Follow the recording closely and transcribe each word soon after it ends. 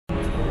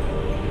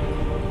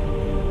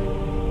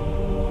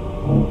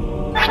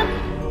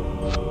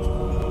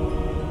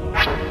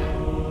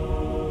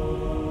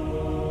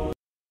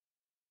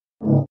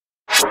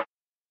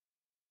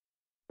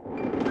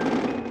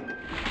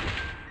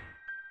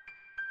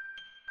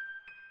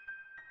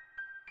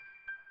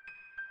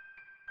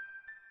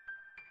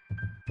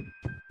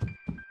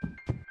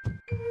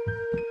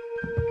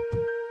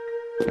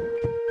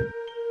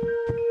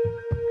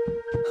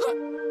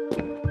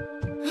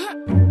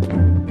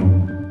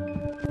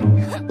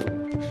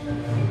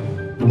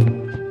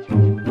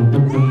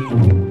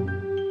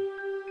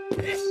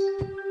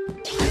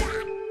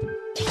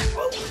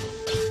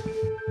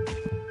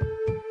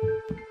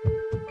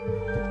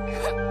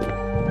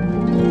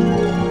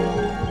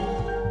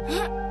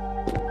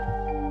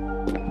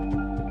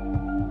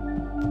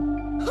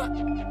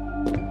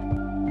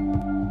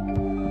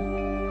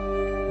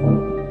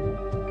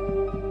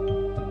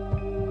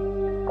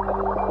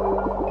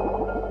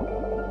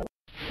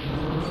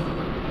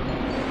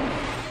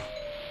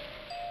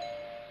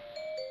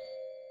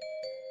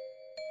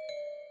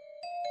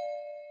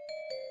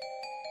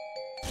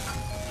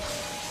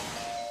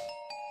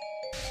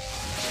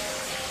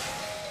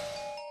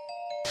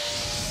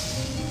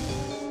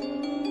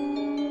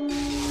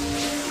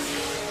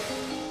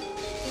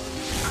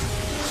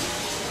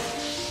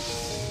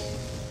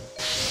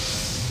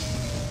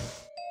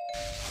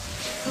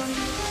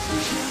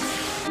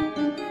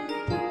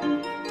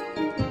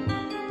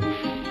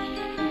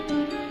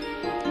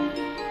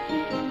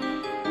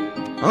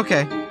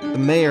Okay, the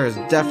mayor has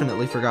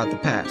definitely forgot the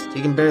past.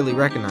 He can barely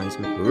recognize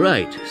me.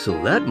 Right,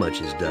 so that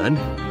much is done.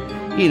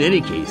 In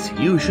any case,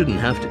 you shouldn't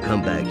have to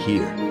come back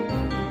here.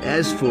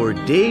 As for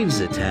Dave's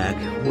attack,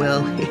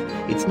 well,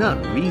 it's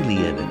not really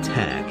an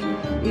attack.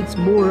 It's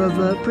more of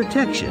a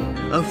protection,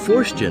 a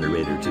force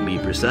generator to be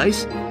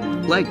precise.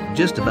 Like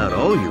just about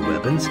all your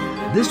weapons,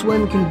 this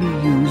one can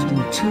be used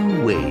in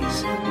two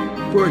ways.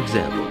 For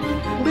example,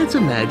 let's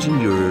imagine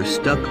you're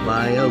stuck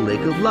by a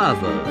lake of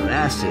lava,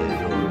 acid,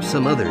 or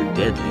some other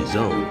deadly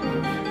zone.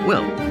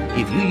 Well,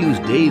 if you use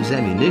Dave's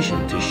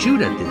ammunition to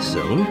shoot at this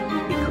zone,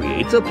 it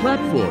creates a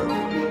platform.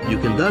 You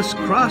can thus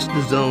cross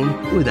the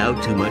zone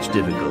without too much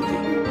difficulty.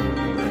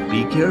 But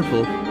be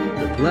careful,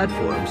 the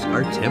platforms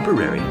are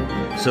temporary.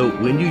 So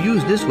when you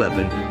use this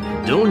weapon,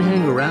 don't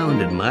hang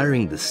around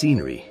admiring the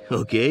scenery,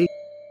 okay?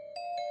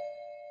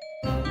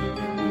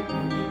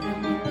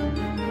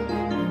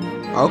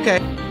 Okay.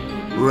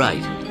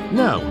 Right.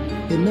 Now,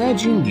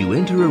 imagine you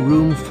enter a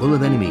room full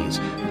of enemies,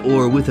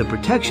 or with a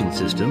protection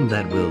system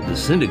that will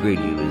disintegrate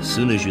you as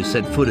soon as you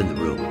set foot in the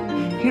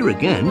room. Here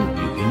again,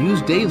 you can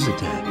use Dave's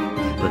attack.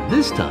 But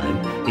this time,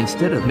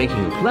 instead of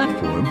making a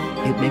platform,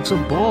 it makes a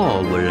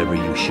ball wherever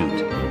you shoot.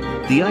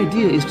 The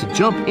idea is to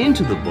jump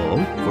into the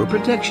ball for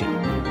protection.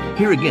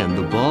 Here again,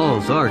 the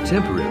balls are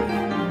temporary.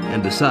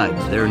 And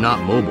besides, they're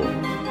not mobile.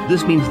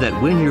 This means that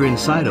when you're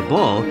inside a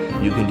ball,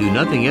 you can do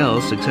nothing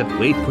else except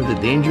wait for the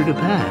danger to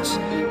pass,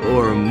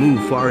 or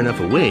move far enough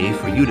away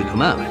for you to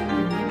come out.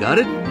 Got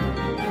it?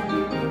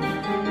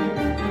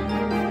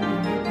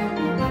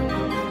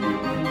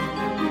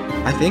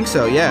 I think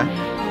so, yeah.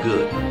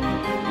 Good.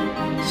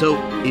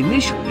 So,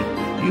 initially,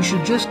 you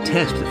should just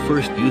test the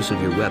first use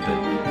of your weapon,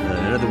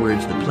 in other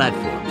words, the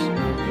platforms.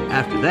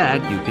 After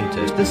that, you can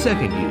test the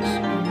second use.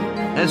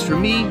 As for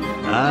me,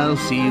 I'll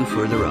see you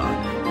further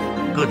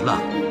on. Good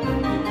luck.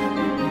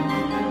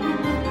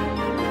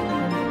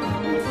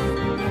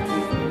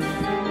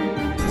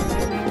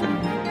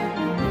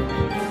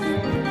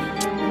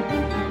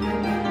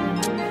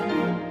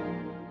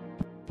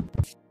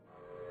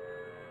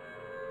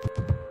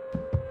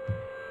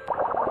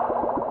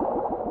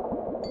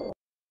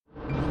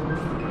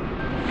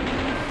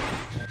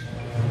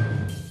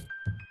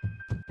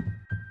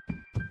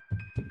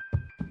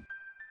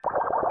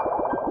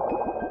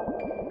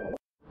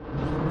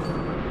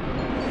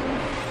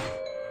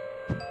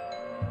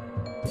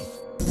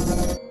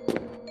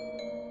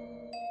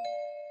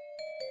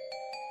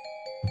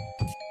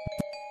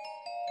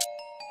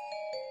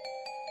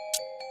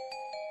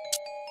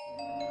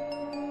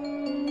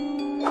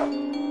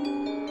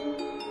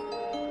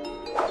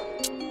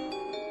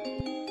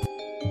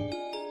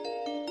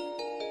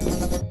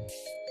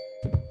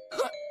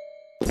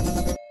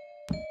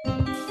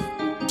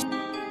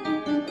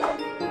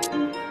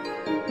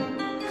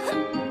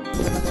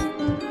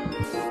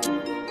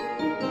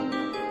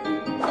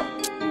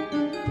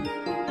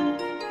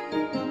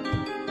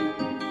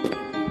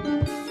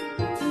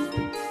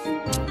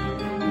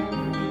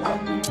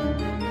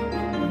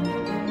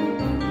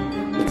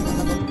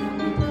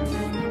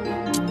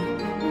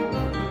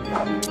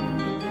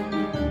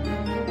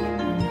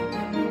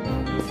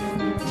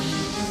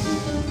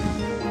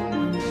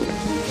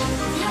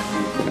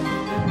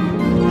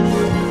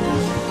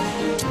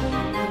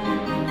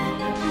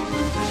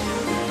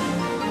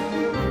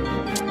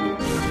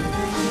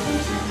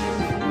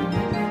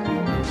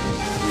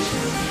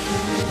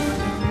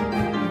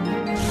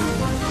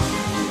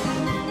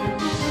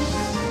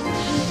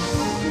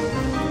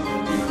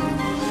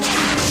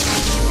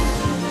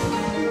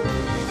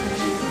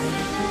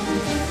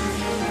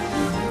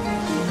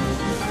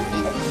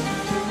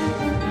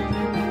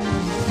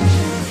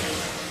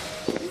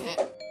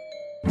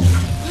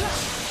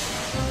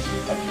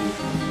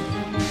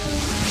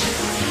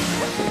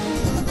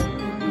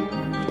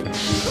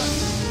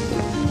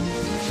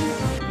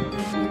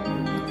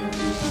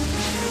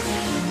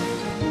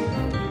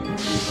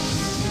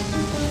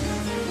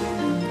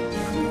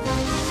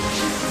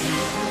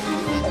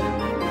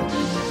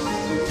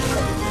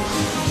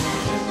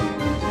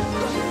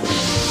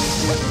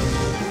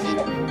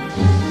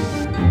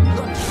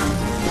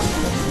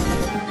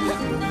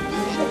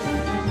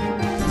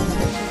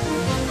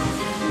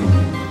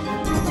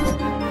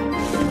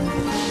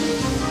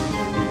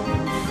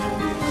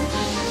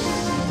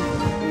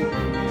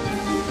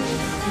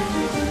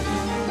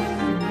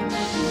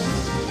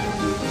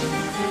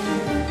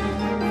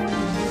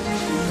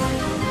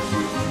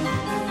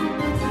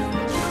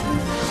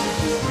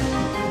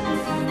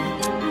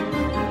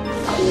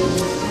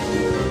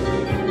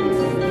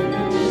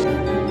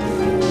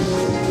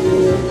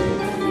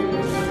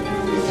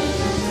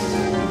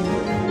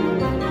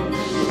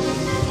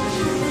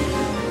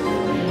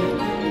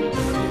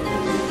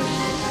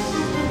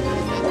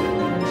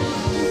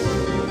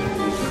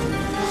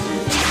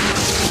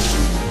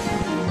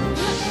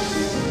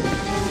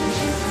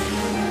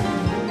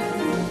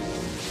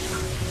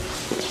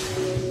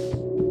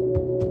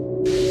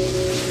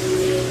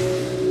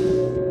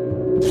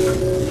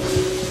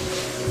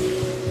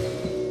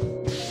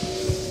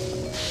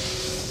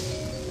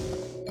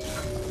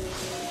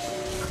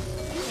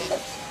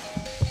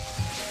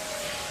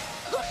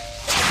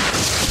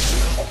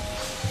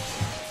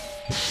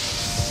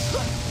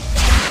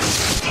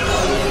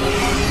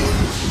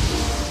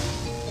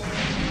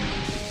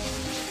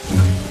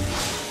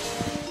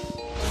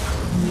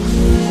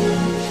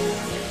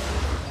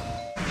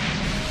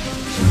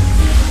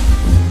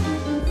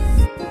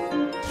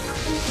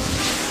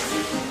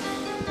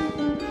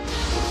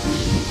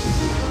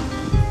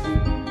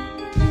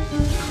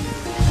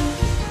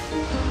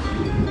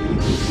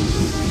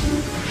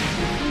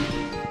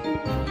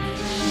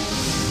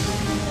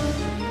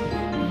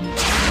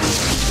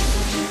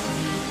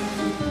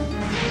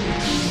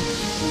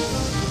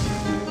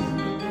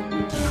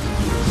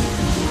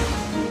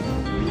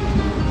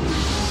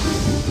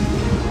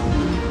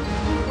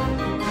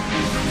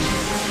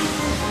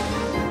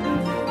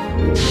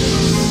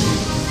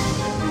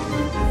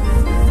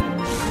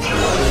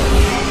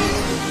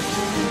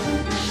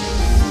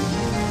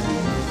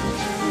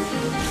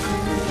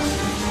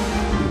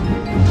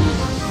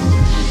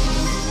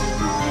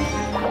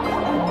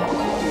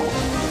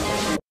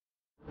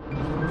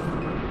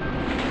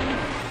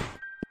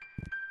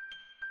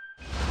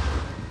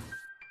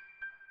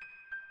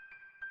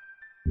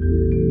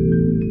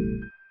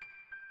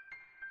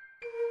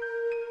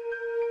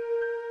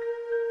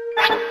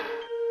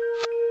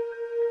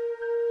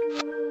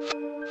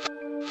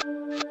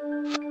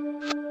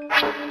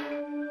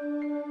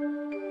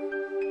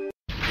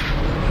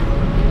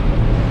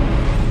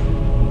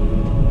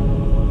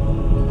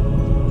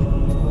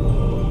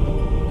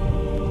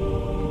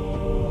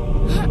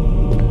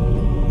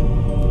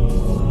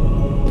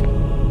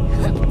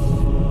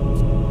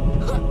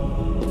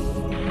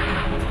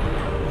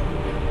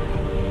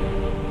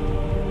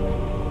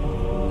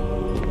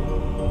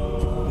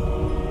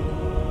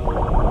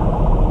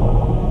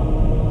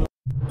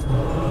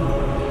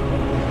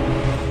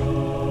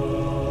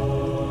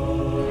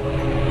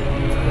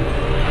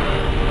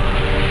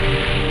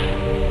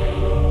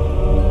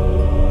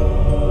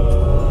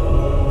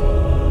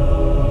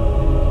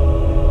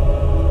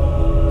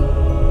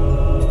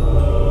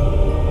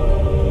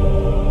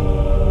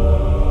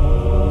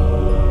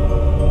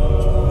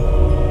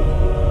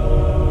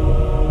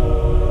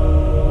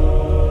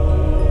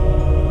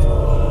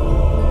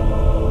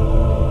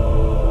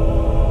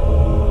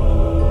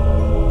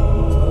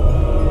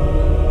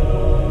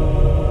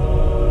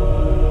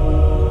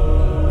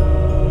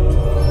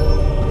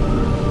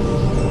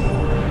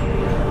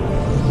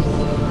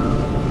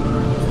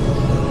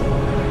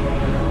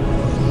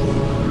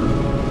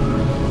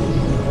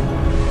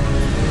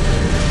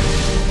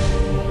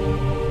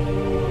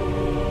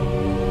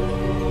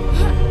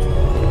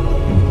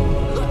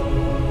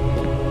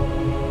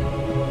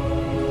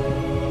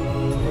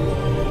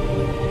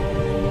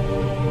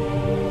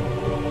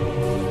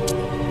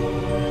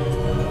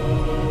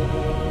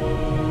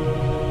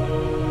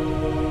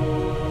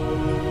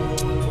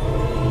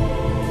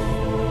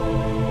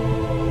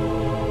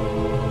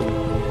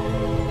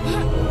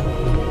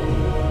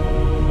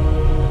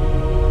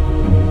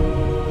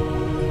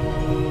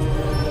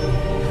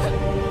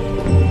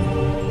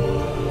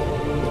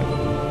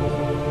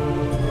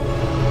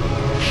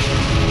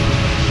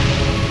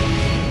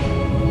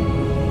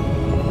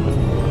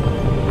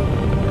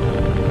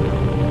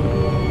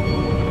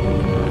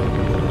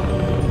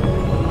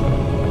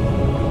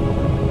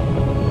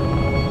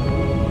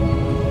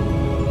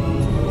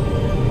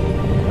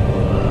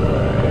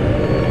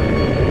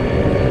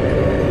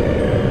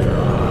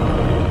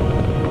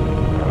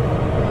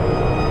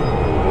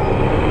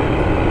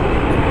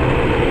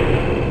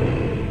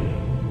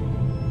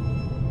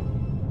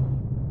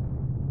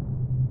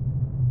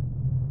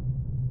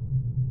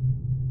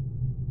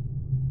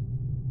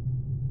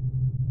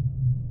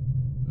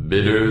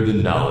 Bitter the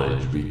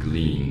knowledge we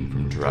glean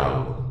from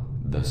travel,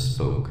 thus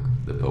spoke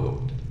the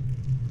poet.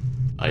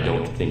 I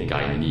don't think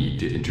I need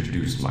to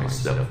introduce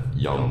myself,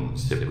 young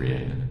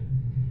Cyprien.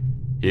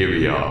 Here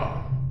we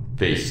are,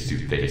 face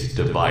to face,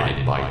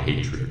 divided by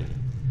hatred.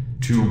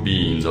 Two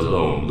beings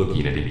alone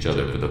looking at each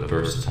other for the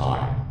first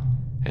time,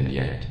 and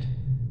yet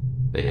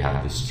they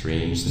have the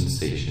strange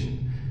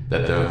sensation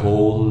that their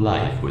whole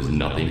life was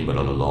nothing but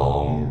a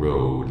long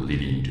road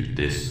leading to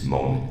this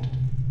moment,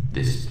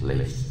 this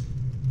place.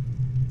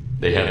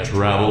 They have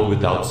traveled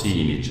without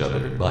seeing each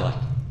other, but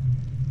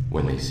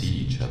when they see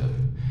each other,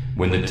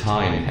 when the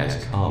time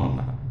has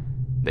come,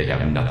 they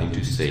have nothing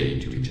to say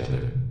to each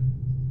other.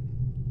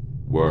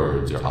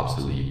 Words are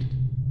obsolete,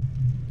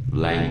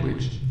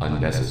 language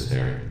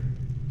unnecessary.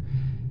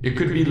 It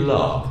could be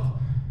love,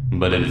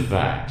 but in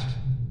fact,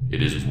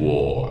 it is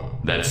war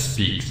that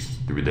speaks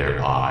through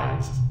their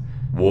eyes.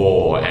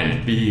 War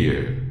and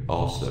fear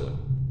also.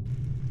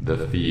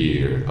 The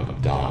fear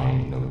of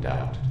dying, no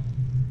doubt.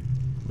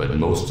 But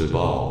most of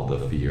all, the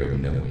fear of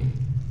knowing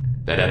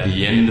that at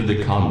the end of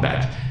the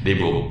combat, they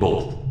will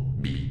both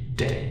be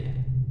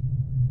dead.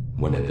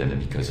 One of them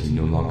because he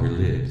no longer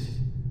lives,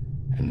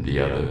 and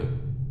the other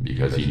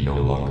because he no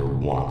longer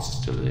wants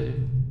to live.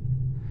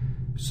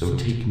 So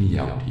take me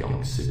out,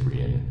 young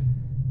Cyprien.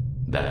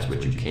 That's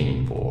what you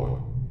came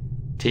for.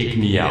 Take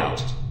me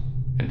out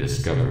and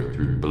discover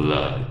through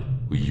blood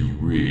who you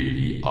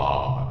really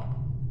are.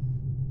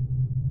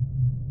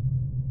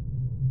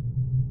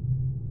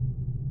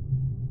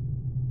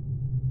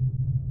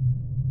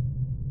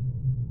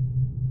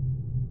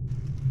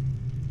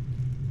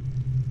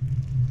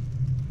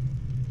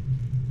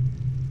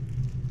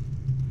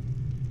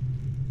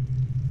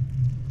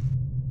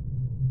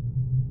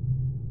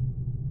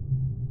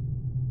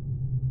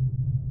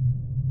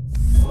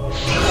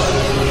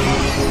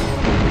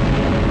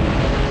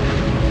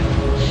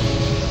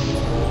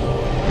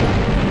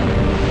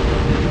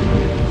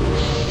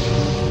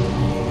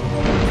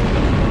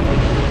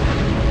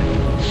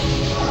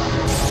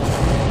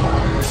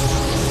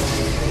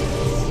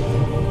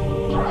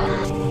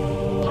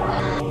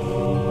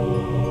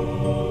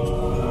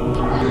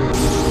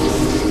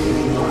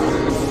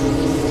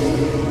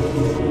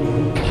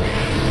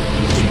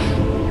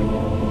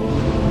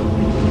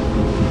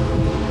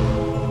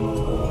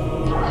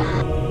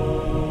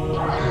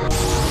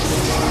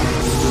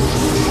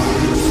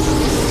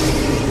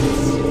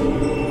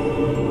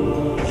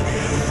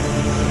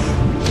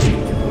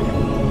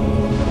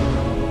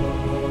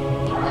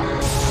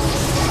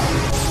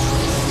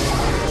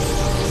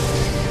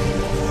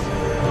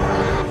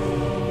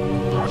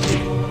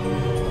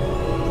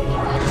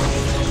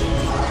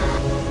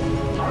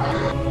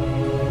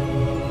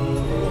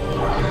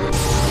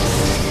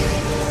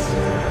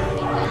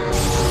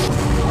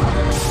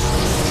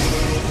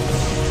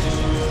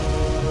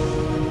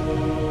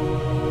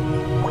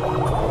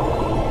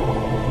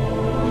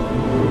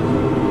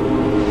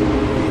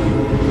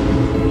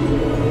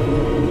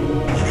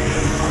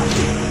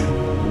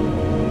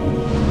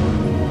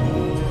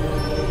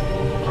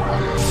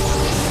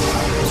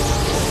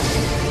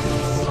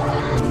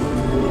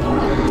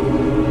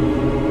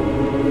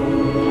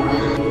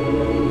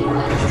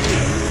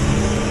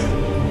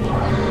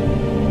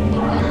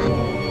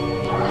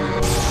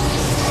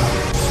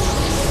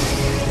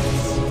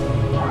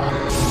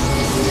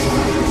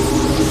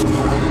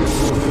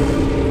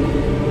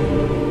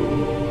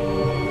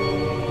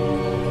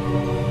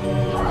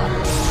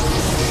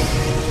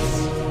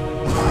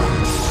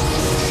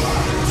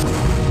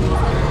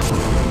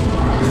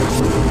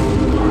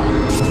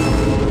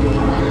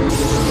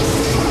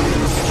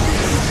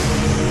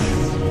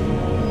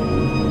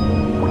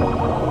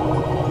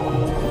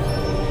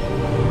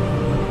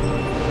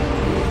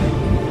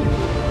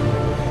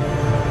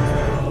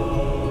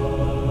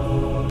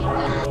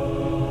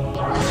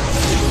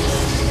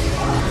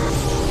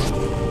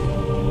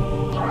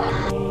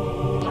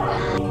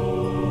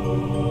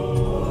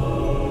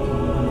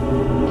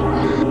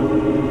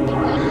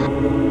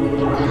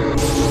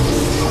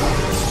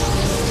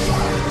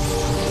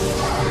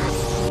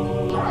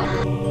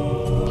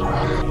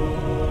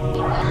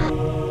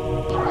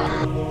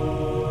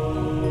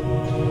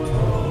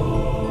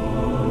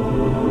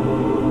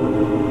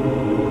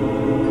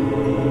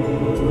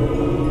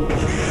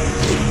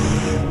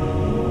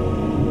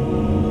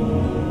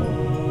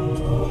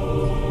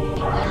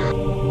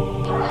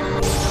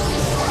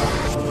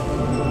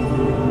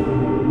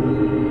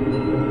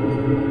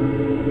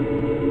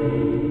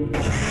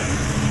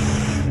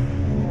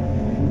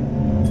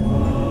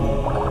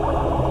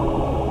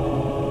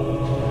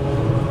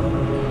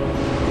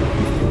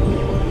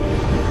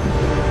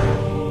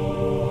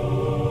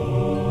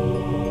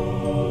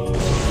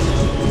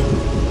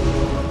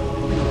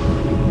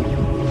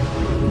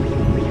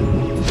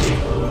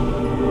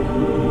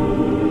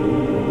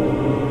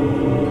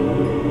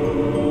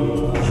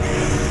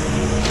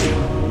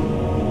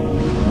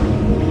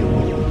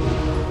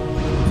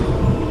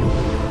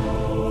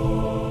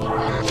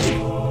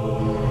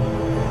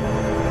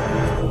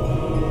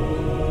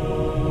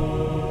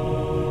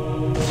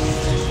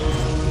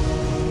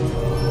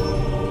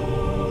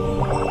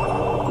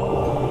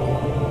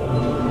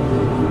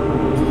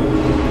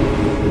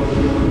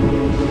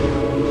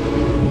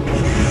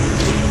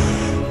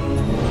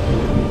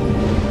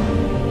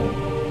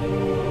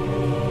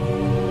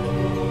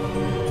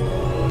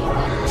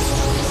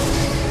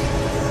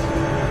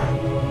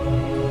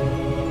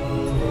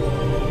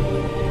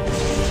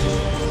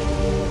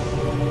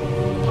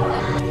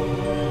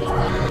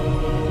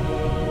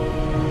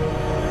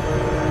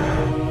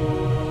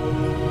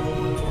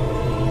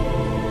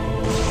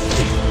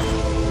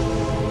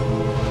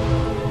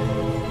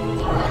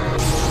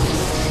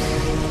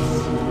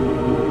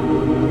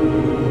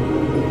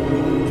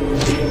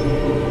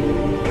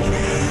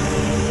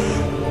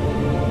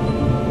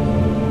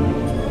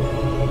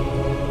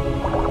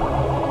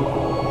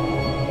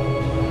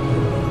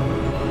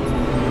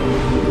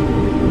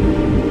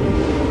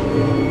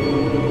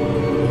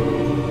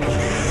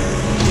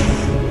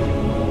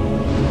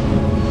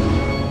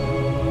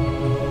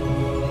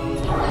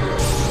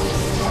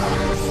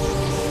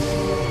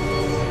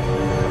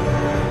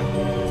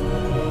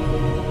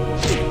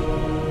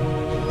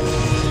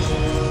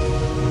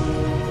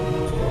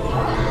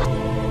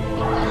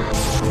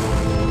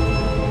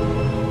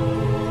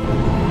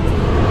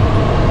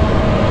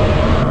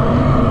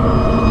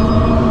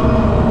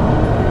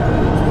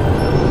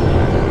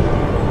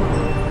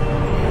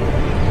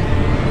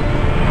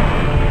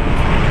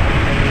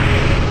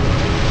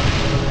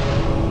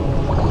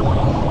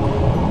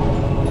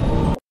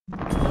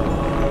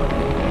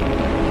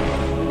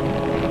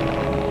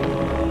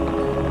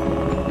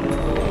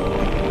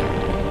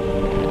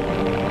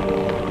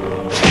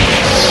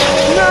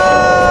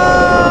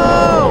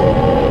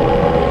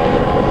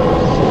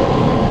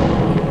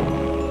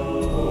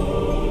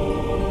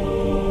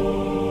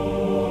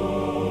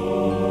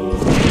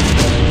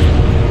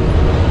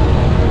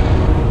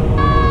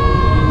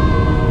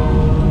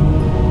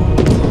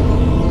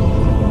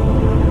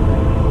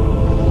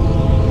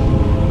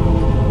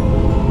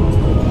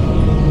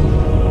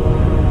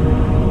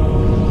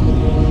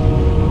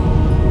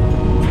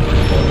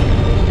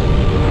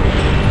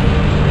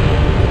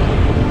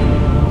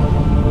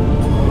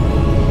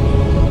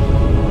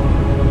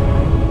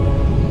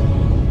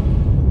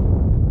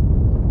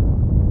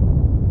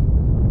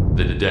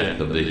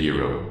 the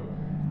hero,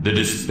 the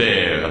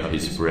despair of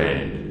his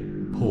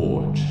friend.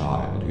 Poor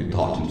child who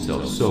thought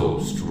himself so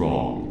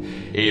strong,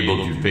 able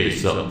to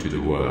face up to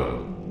the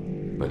world.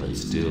 But he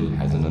still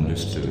hasn't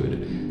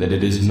understood that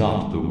it is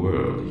not the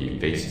world he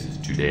faces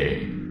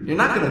today. You're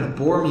not gonna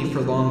bore me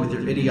for long with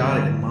your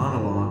idiotic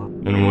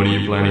monologue. And what are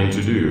you planning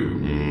to do,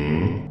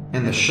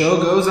 And the show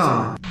goes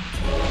on.